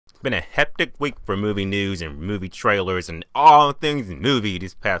Been a hectic week for movie news and movie trailers and all things movie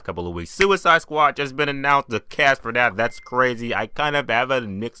this past couple of weeks. Suicide Squad just been announced, the cast for that, that's crazy. I kind of have a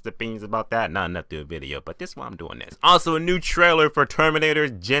mixed opinions about that, not enough to do a video, but this is why I'm doing this. Also a new trailer for Terminator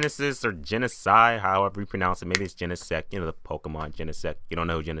Genisys or Genisys, however you pronounce it. Maybe it's Genisys, you know, the Pokemon Genisys. You don't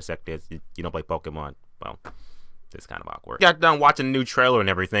know who Genisys is, you don't play Pokemon, well, it's kind of awkward. Got done watching the new trailer and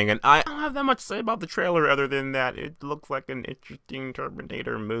everything, and I don't have that much to say about the trailer other than that it looks like an interesting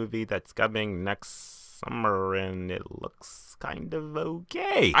Terminator movie that's coming next summer, and it looks kind of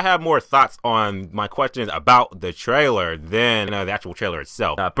okay. I have more thoughts on my questions about the trailer than the actual trailer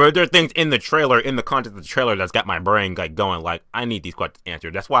itself. But there are things in the trailer, in the content of the trailer, that's got my brain like going like, I need these questions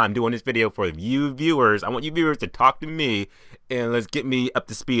answered. That's why I'm doing this video for you viewers. I want you viewers to talk to me and let's get me up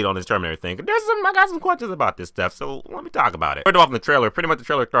to speed on this Terminator thing. I got some questions about this stuff, so let me talk about it. First off, in the trailer, pretty much the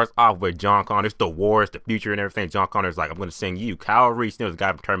trailer starts off with John Connor, the wars, the future, and everything. John Connor's like, I'm gonna send you, Kyle Reese, the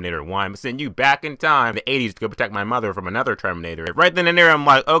guy from Terminator 1, I'm gonna send you back in time, the 80s, to go protect my mother from another Terminator. Right then and there, I'm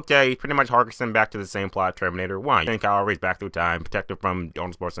like, okay, pretty much harkening back to the same plot of Terminator 1. Send Kyle Reese back through time, protect her from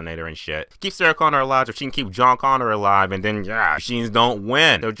Arnold Schwarzenegger and shit. Keep Sarah Connor alive so she can keep John Connor alive, and then, yeah, machines don't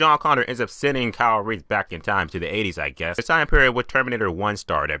win. So John Connor ends up sending Kyle Reese back in time to the 80s, I guess. The time period with Terminator 1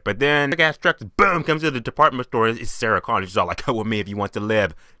 started, but then the gas truck, boom, comes to the department store. It's Sarah Connor. She's all like, come with me if you want to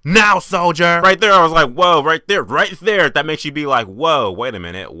live. Now, soldier! Right there, I was like, whoa, right there. That makes you be like, whoa, wait a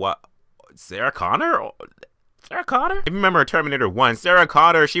minute, what? Sarah Connor? Sarah Connor? If you remember Terminator 1, Sarah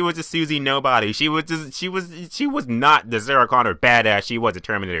Connor, she was a Susie Nobody. She was not the Sarah Connor badass she was in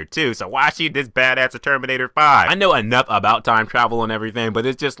Terminator 2, so why is she this badass at Terminator 5? I know enough about time travel and everything, but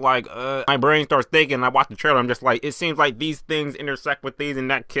it's just like, my brain starts thinking, I watch the trailer, I'm just like, it seems like these things intersect with these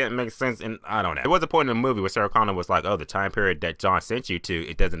and that can't make sense, and I don't know. There was a point in the movie where Sarah Connor was like, oh, the time period that John sent you to,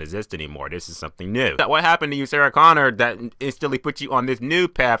 it doesn't exist anymore. This is something new. What happened to you, Sarah Connor, that instantly put you on this new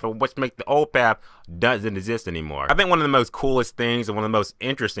path, or which makes the old path doesn't exist anymore? I think one of the most coolest things and one of the most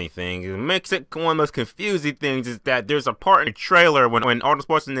interesting things, it makes it one of the most confusing things, is that there's a part in the trailer when Arnold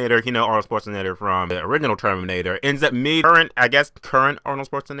Schwarzenegger, you know, Arnold Schwarzenegger from the original Terminator, ends up meeting current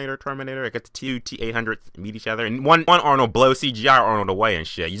Arnold Schwarzenegger Terminator. I guess the two T-800s meet each other, and one Arnold blows CGI Arnold away and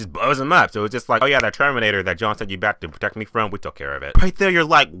shit. He just blows him up. So it's just like, oh yeah, that Terminator that John sent you back to protect me from, we took care of it. Right there, you're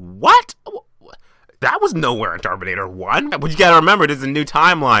like, what? That was nowhere in Terminator 1. But you gotta remember, this is a new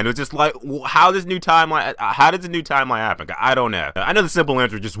timeline. It was just like, how does this new timeline happen? I don't know. I know the simple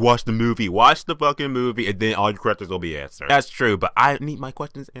answer is just watch the movie. Watch the fucking movie, and then all your questions will be answered. That's true, but I need my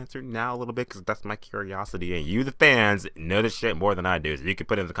questions answered now a little bit, because that's my curiosity, and you, the fans, know this shit more than I do, so you can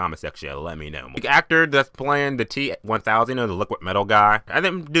put it in the comment section and let me know. The actor that's playing the T-1000, you know, the liquid metal guy, I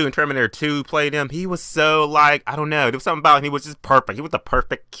think dude in Terminator 2 played him. He was so, like, I don't know, there was something about him, he was just perfect. He was the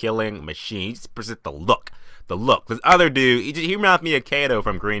perfect killing machine. He just presents the look. This other dude, he reminds me of Kato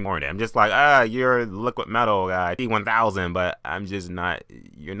from Green Hornet. I'm just like, you're the liquid metal guy, T-1000, but I'm just not,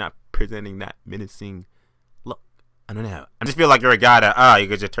 you're not presenting that menacing look. I don't know. I just feel like you're a guy that, you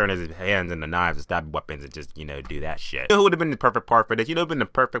could just turn his hands into knives and stab weapons and just, you know, do that shit. You know who would have been the perfect part for this? You know who would have been the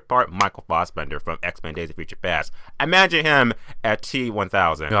perfect part? Michael Fassbender from X-Men Days of Future Past. Imagine him at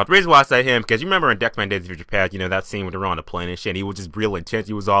T-1000. Now, the reason why I say him, because you remember in X-Men Days of Future Past, you know, that scene when they're on the plane and shit, he was just real intense.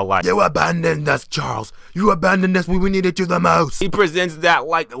 He was all like, you abandoned us, Charles. You abandoned us when we needed you the most. He presents that,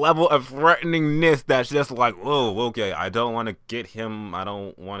 like, level of threateningness that's just like, whoa, okay, I don't want to get him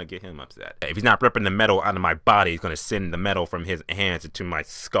upset. If he's not ripping the metal out of my body, he's going to send the metal from his hands into my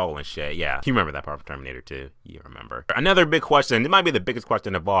skull and shit. Yeah, you remember that part from Terminator 2. You remember. Another big question, it might be the biggest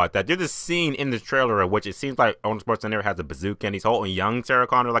question of all, that there's a scene in this trailer in which it seems like Arnold Schwarzenegger has a bazooka and he's holding young Sarah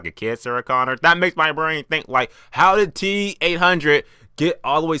Connor like a kid Sarah Connor. That makes my brain think, like, how did T-800 get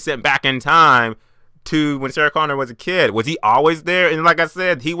all the way sent back in time to when Sarah Connor was a kid? Was he always there? And like I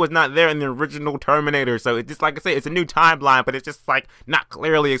said, he was not there in the original Terminator, so it's just like I say, it's a new timeline, but it's just like not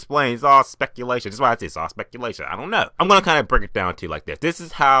clearly explained. It's all speculation. That's why I say it's all speculation. I don't know. I'm gonna kind of break it down to you like this. This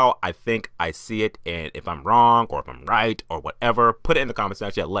is how I think I see it, and if I'm wrong or if I'm right or whatever, put it in the comment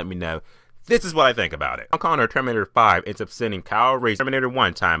section and let me know. This is what I think about it. John Connor, Terminator 5, ends up sending Kyle Reese Terminator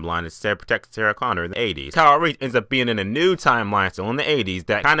 1 timeline instead of protect Sarah Connor in the 80s. Kyle Reese ends up being in a new timeline, still in the 80s,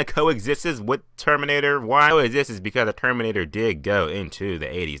 that kind of coexists with Terminator 1. Coexists because the Terminator did go into the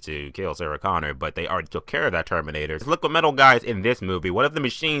 80s to kill Sarah Connor, but they already took care of that Terminator. The liquid metal guys in this movie, what if the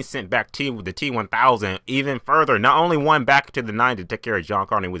machine sent back the T-1000 even further? Not only one back to the 90s to take care of John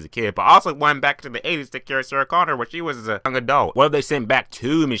Connor when he was a kid, but also one back to the 80s to take care of Sarah Connor when she was a young adult. What if they sent back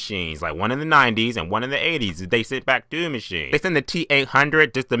two machines, like one in the 90s and one in the 80s? They sent back two machines. They sent the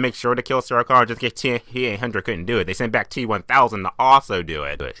T-800 just to make sure to kill Sarah Connor, just in case T-800 couldn't do it. They sent back T-1000 to also do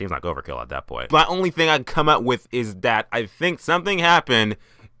it. But it seems like overkill at that point. My only thing I can come up with is that I think something happened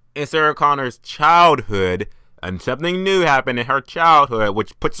in Sarah Connor's childhood, and something new happened in her childhood,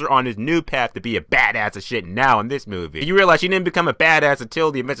 which puts her on this new path to be a badass of shit now in this movie. You realize she didn't become a badass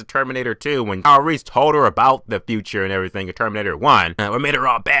until the events of Terminator 2, when Kyle Reese told her about the future and everything in Terminator 1. What made her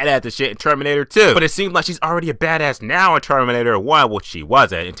all badass of shit in Terminator 2. But it seems like she's already a badass now in Terminator 1, which she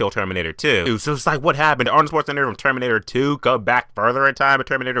wasn't until Terminator 2. So it's like, what happened? Did Arnold Schwarzenegger from Terminator 2 go back further in time in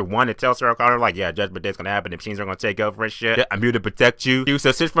Terminator 1 and tell Sarah Connor, like, yeah, Judgment Day's gonna happen, the machines are gonna take over and shit. Yeah, I'm here to protect you.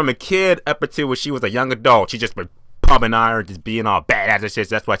 So since from a kid up until when she was a young adult, she just been pumping iron, just being all badass and shit.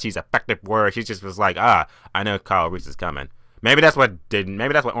 That's why she's effective for her. She just was like, I know Kyle Reese is coming. Maybe that's what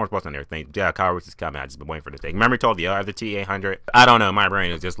Orange Schwarzenegger thinks. Yeah, Kyle Reese is coming. I just been waiting for this thing. Remember, he told the other T-800. I don't know. My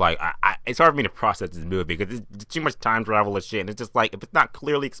brain is just like, it's hard for me to process this movie because it's too much time travel and shit. And it's just like, if it's not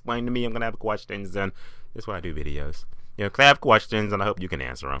clearly explained to me, I'm gonna have questions. And that's why I do videos. You know, 'cause I have questions and I hope you can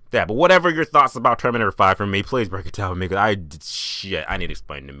answer them. Yeah, but whatever your thoughts about Terminator 5 for me, please break it down with me, because I need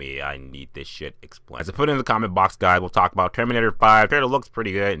explained to me. I need this shit explained. So put it in the comment box, guys. We'll talk about Terminator 5. Trailer looks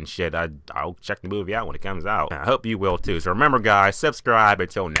pretty good and shit. I'll check the movie out when it comes out. I hope you will too. So remember, guys, subscribe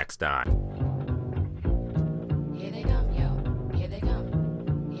until next time.